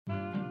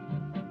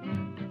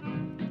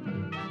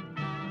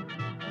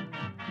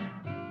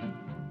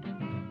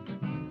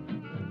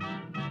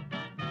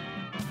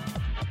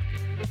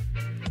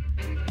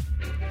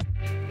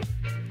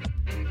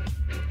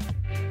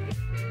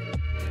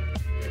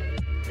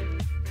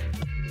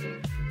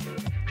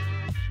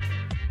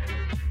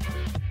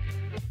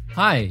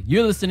Hi,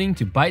 you're listening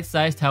to Bite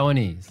Size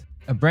Taiwanese.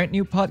 A brand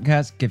new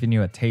podcast giving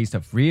you a taste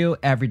of real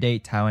everyday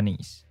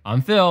Taiwanese.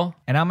 I'm Phil,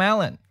 And I'm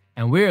Alan.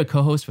 and we're a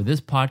co-host for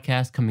this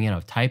podcast coming out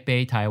of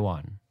Taipei,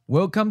 Taiwan.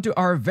 Welcome to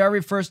our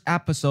very first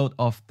episode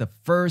of the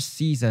first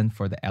season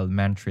for the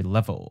elementary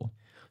level.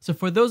 So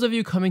for those of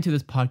you coming to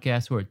this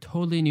podcast who are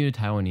totally new to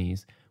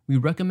Taiwanese, we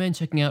recommend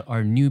checking out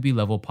our newbie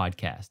level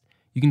podcast.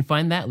 You can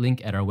find that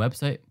link at our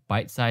website,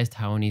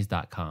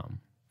 bitesizedtaiwanese.com.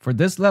 For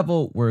this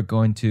level, we're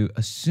going to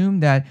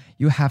assume that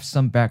you have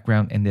some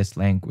background in this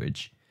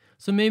language.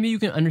 So maybe you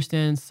can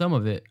understand some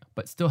of it,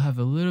 but still have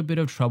a little bit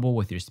of trouble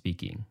with your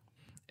speaking.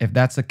 If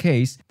that's the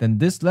case, then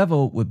this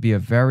level would be a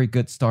very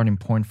good starting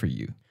point for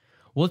you.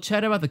 We'll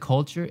chat about the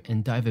culture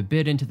and dive a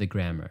bit into the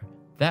grammar.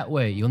 That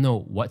way, you'll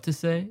know what to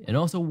say and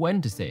also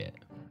when to say it.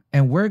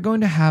 And we're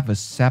going to have a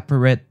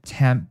separate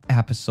 10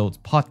 episodes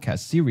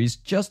podcast series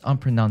just on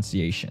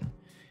pronunciation.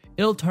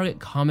 It'll target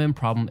common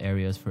problem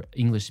areas for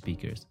English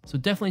speakers, so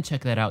definitely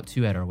check that out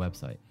too at our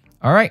website.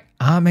 All right,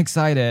 I'm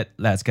excited.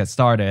 Let's get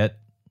started.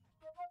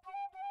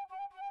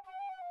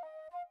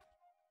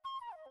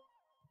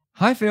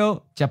 Hi,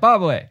 Phil. 吃饱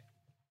未?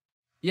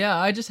 Yeah,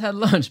 I just had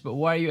lunch, but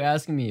why are you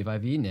asking me if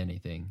I've eaten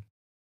anything?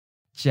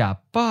 吃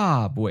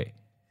饱未?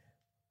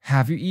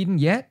 Have you eaten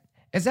yet?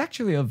 It's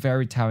actually a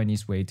very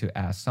Taiwanese way to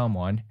ask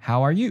someone,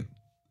 how are you?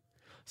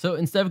 So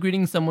instead of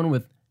greeting someone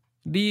with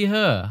你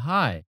好,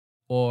 hi,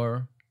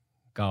 or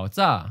早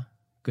早,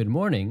 good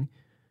morning,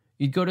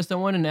 you'd go to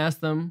someone and ask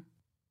them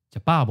吃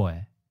饱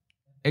未?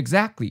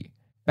 Exactly.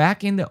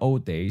 Back in the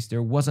old days,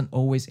 there wasn't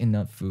always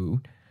enough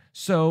food.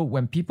 So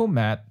when people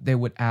met, they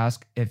would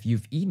ask if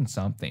you've eaten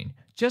something,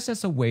 just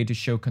as a way to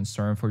show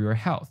concern for your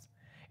health.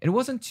 It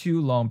wasn't too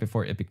long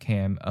before it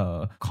became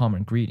a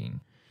common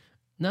greeting.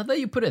 Now that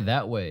you put it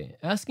that way,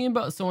 asking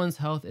about someone's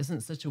health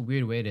isn't such a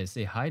weird way to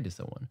say hi to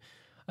someone.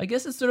 I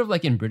guess it's sort of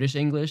like in British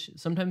English.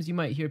 Sometimes you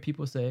might hear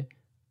people say,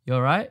 you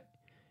alright?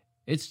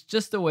 It's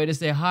just a way to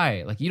say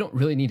hi. Like you don't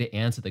really need to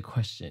answer the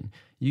question.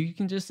 You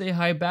can just say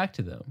hi back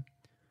to them.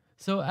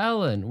 So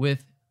Alan,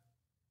 with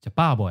吃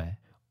饱未,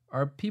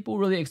 are people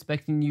really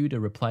expecting you to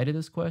reply to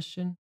this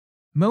question?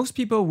 Most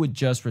people would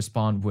just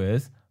respond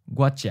with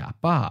我吃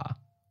饱,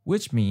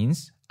 which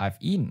means I've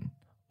eaten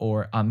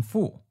or I'm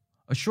full.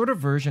 A shorter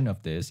version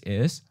of this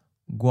is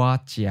我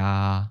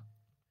吃.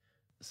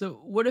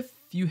 So what if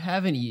you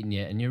haven't eaten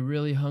yet and you're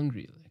really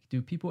hungry? Like,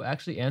 do people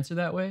actually answer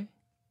that way?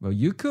 Well,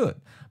 you could,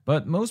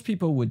 but most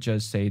people would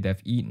just say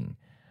they've eaten.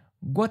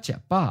 我吃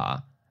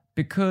饱,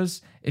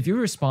 because if you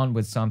respond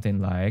with something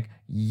like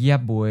yeah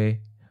boy,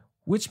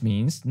 which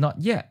means not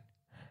yet,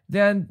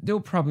 then they'll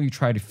probably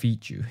try to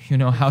feed you. You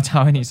know how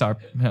Taiwanese are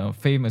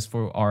famous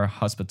for our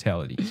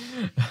hospitality.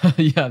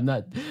 Yeah,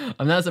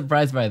 I'm not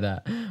surprised by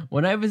that.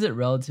 When I visit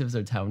relatives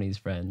or Taiwanese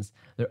friends,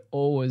 they're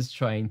always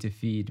trying to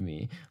feed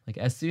me. Like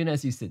as soon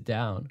as you sit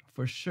down,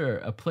 for sure,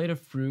 a plate of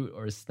fruit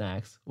or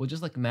snacks will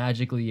just like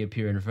magically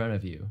appear in front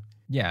of you.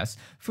 Yes,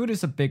 food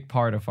is a big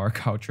part of our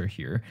culture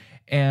here.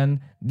 And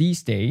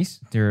these days,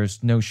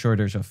 there's no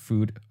shortage of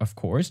food, of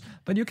course,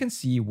 but you can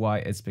see why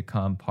it's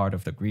become part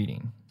of the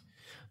greeting.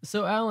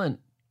 So Alan,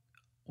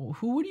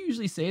 who would you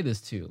usually say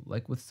this to?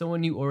 Like with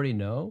someone you already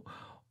know?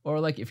 Or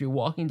like if you're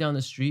walking down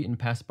the street and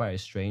pass by a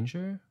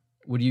stranger?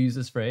 Would you use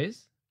this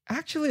phrase?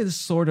 Actually, this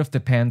sort of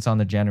depends on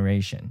the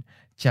generation.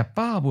 吃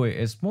饱未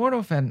is more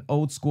of an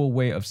old school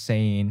way of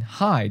saying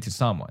hi to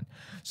someone.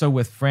 So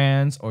with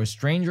friends or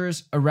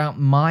strangers around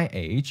my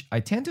age, I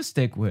tend to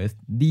stick with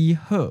你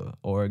好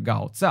or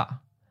早早.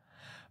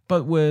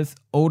 But with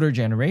older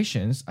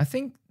generations, I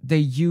think they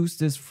use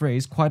this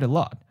phrase quite a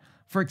lot.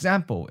 For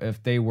example,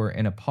 if they were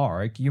in a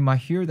park, you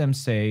might hear them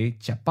say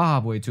吃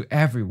饱未 to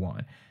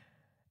everyone.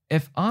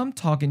 If I'm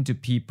talking to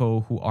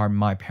people who are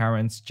my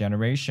parents'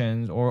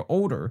 generation or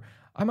older,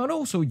 I might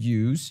also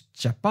use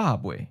吃饱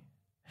未.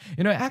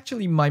 You know,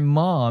 actually, my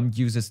mom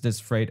uses this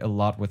phrase a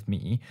lot with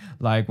me.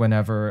 Like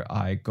whenever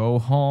I go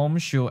home,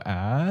 she'll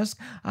ask,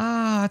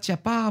 吃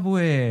饱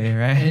未,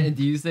 right? And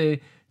do you say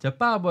吃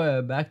饱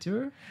未back to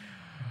her?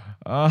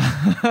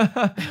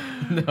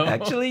 No.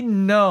 Actually,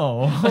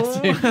 no.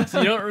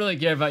 So you don't really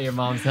care about your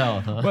mom's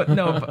health, huh? But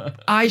no,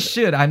 but I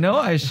should. I know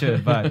I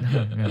should, but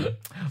yeah.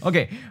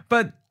 Okay,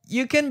 but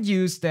you can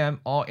use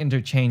them all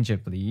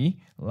interchangeably,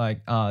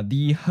 like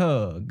你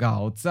好,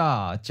 早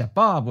早, 吃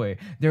饱未.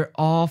 They're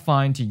all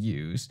fine to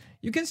use.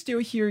 You can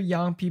still hear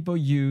young people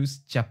use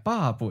吃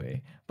饱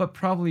未, but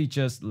probably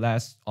just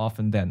less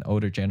often than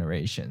older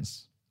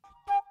generations.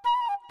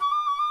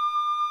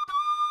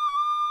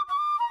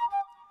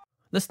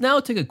 Let's now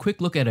take a quick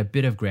look at a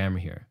bit of grammar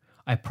here.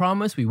 I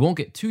promise we won't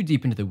get too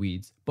deep into the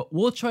weeds, but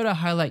we'll try to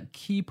highlight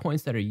key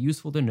points that are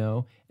useful to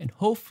know, and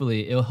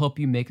hopefully it'll help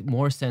you make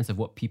more sense of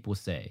what people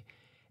say,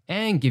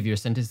 and give your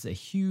sentences a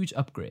huge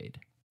upgrade.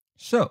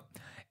 So,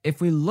 if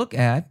we look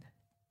at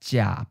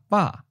吃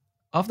饱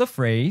of the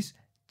phrase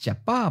吃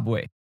饱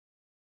未,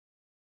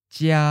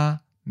 吃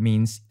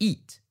means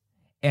eat,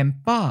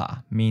 and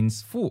饱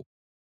means full.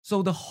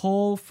 So the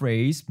whole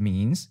phrase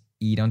means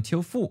eat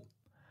until full.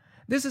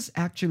 This is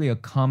actually a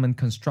common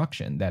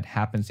construction that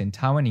happens in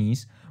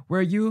Taiwanese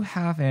where you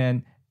have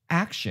an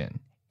action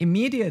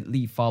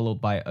immediately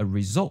followed by a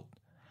result.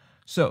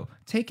 So,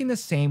 taking the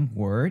same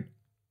word,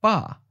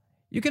 ba,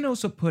 you can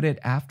also put it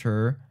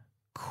after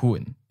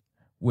kun,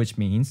 which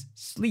means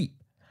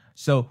sleep.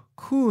 So,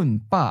 kun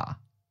ba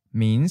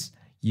means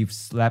you've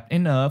slept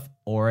enough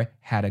or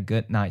had a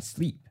good night's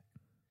sleep.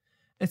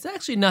 It's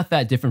actually not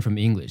that different from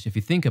English if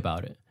you think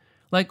about it.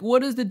 Like,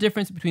 what is the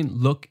difference between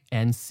look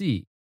and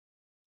see?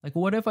 Like,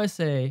 what if I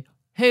say,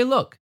 hey,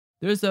 look,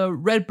 there's a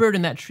red bird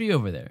in that tree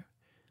over there.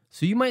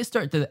 So you might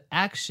start the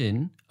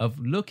action of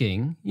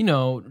looking,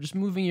 just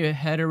moving your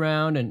head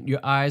around and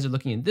your eyes are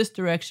looking in this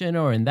direction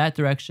or in that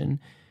direction.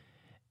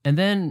 And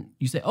then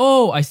you say,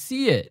 oh, I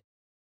see it.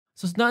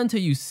 So it's not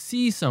until you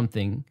see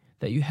something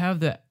that you have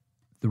the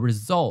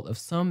result of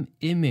some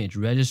image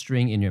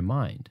registering in your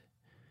mind.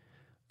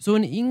 So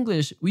in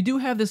English, we do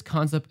have this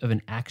concept of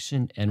an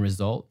action and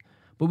result,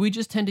 but we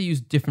just tend to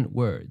use different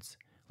words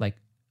like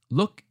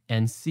look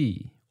and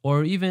see,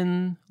 or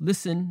even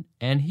listen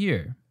and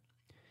hear.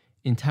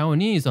 In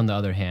Taiwanese, on the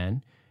other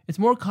hand, it's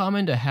more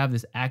common to have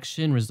this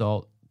action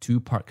result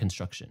two-part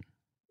construction.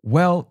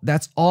 Well,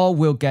 that's all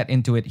we'll get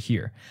into it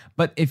here.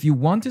 But if you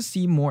want to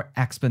see more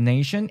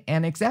explanation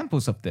and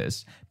examples of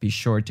this, be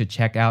sure to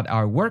check out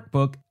our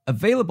workbook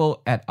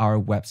available at our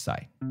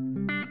website.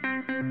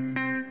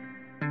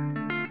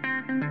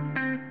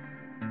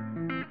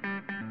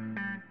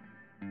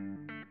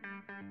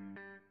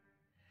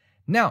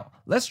 Now,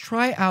 let's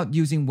try out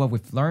using what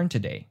we've learned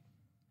today.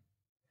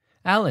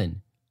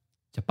 Alan,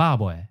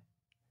 Zimbabwe.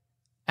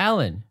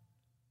 Alan,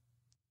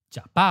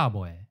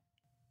 Zimbabwe.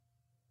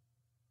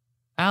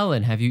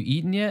 Alan, have you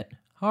eaten yet?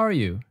 How are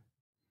you?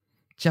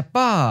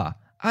 Chapa,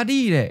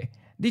 adire,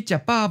 di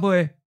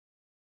Zimbabwe.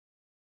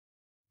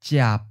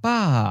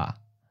 Chapa,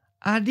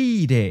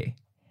 adire,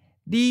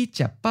 di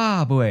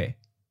Zimbabwe.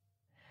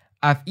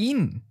 I've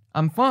eaten.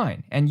 I'm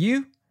fine. And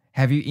you?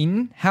 Have you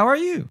eaten? How are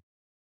you?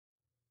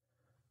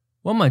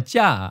 我嘛食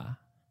啊，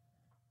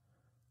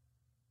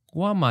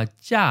我嘛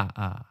食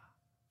啊。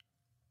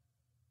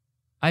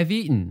I've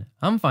eaten.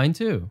 I'm fine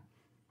too.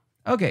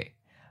 Okay,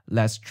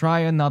 let's try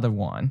another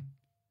one.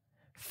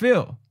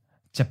 Phil,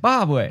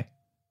 Zimbabwe.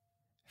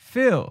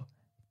 Phil,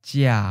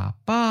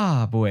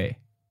 Zimbabwe.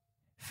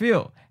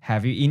 Phil,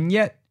 have you eaten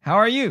yet? How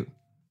are you?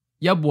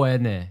 也未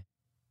呢，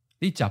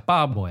你食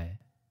饱未？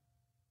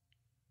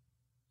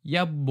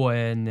也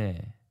未呢，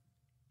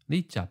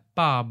你食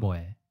饱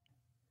未？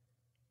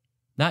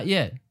 Not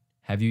yet.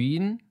 Have you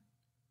eaten?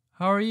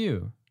 How are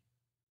you?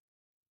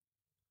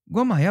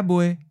 我嘛也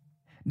未，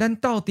咱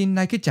斗阵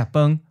来去食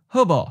饭，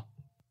好不？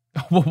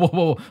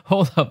 Whoa.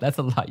 Hold up. That's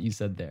a lot you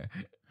said there.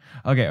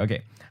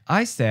 Okay.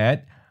 I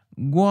said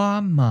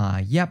我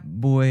嘛也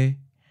未，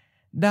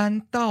咱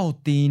斗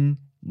阵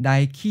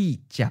来去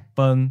食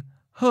饭，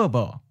好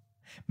不？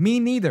 Me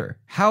neither.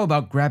 How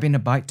about grabbing a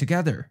bite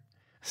together?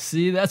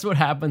 See, that's what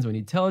happens when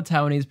you tell a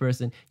Taiwanese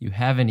person you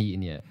haven't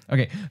eaten yet.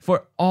 Okay,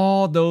 for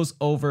all those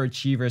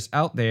overachievers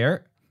out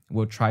there,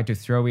 we'll try to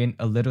throw in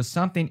a little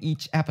something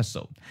each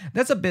episode.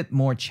 That's a bit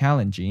more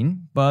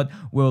challenging, but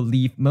we'll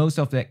leave most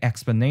of the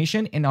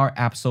explanation in our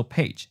episode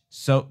page.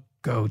 So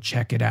go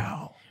check it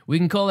out. We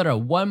can call it a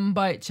one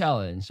bite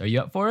challenge. Are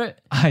you up for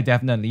it? I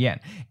definitely am.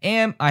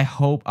 And I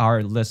hope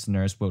our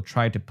listeners will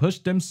try to push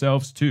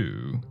themselves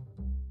too.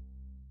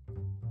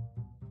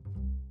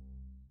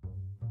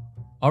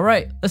 All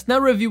right, let's now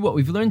review what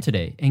we've learned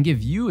today and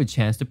give you a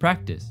chance to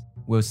practice.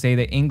 We'll say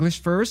the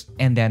English first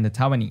and then the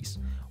Taiwanese.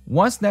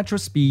 Once natural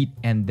speed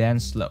and then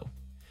slow.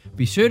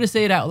 Be sure to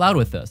say it out loud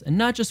with us and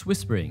not just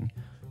whispering.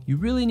 You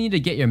really need to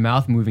get your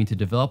mouth moving to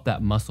develop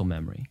that muscle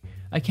memory.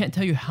 I can't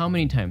tell you how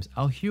many times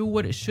I'll hear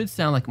what it should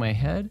sound like in my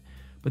head,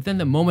 but then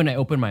the moment I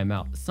open my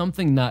mouth,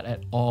 something not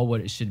at all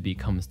what it should be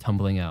comes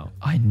tumbling out.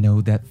 I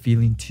know that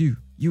feeling too.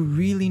 You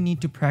really need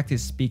to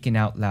practice speaking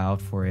out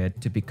loud for it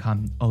to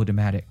become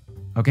automatic.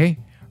 Okay?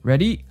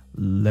 Ready?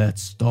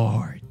 Let's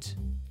start.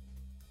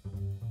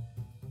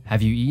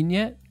 Have you eaten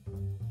yet?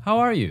 How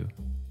are you?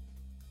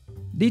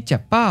 Đi chả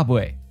ba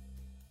buổi.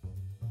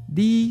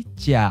 Đi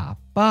chả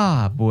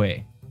ba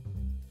buổi.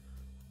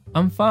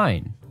 I'm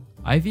fine.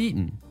 I've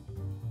eaten.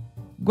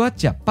 Gua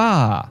chả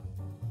ba.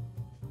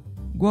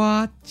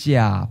 Gua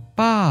chả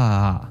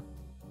ba.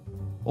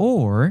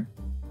 Or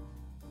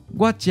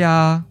Gua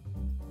chả.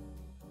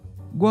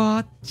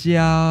 Gua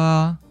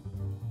chả.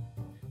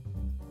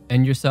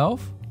 And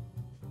yourself?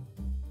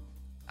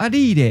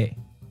 Adire.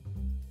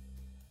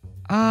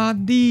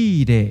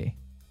 Adire.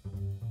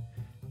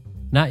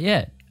 Not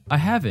yet. I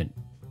haven't.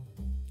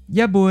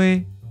 Ya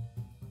boy.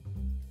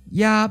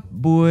 Ya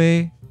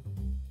boy.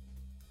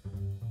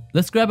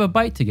 Let's grab a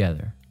bite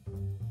together.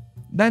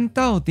咱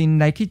斗阵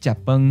来去食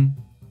饭。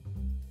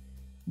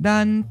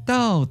咱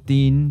斗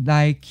阵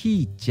来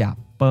去食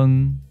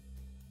饭。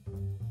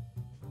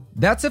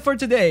That's it for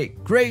today.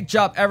 Great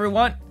job,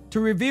 everyone. To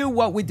review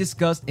what we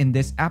discussed in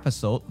this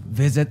episode,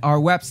 visit our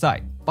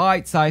website,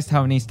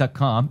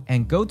 bitesizedtaiwanese.com,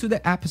 and go to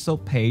the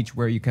episode page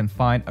where you can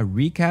find a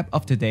recap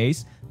of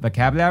today's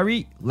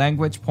vocabulary,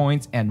 language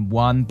points, and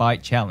one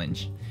bite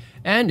challenge.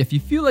 And if you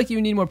feel like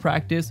you need more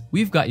practice,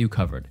 we've got you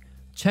covered.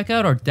 Check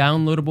out our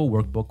downloadable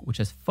workbook, which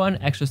has fun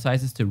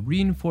exercises to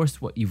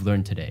reinforce what you've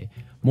learned today,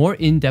 more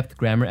in-depth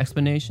grammar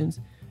explanations,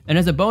 and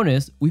as a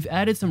bonus, we've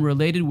added some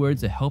related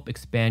words to help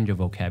expand your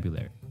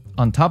vocabulary.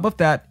 On top of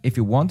that, if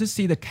you want to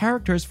see the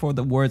characters for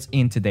the words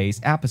in today's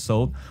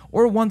episode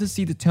or want to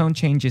see the tone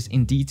changes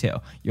in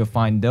detail, you'll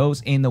find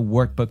those in the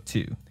workbook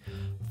too.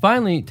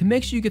 Finally, to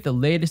make sure you get the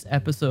latest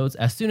episodes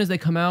as soon as they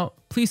come out,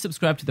 please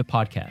subscribe to the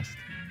podcast.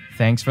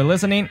 Thanks for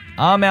listening.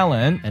 I'm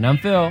Alan. And I'm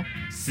Phil.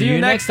 See you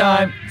next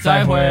time.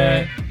 再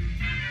会.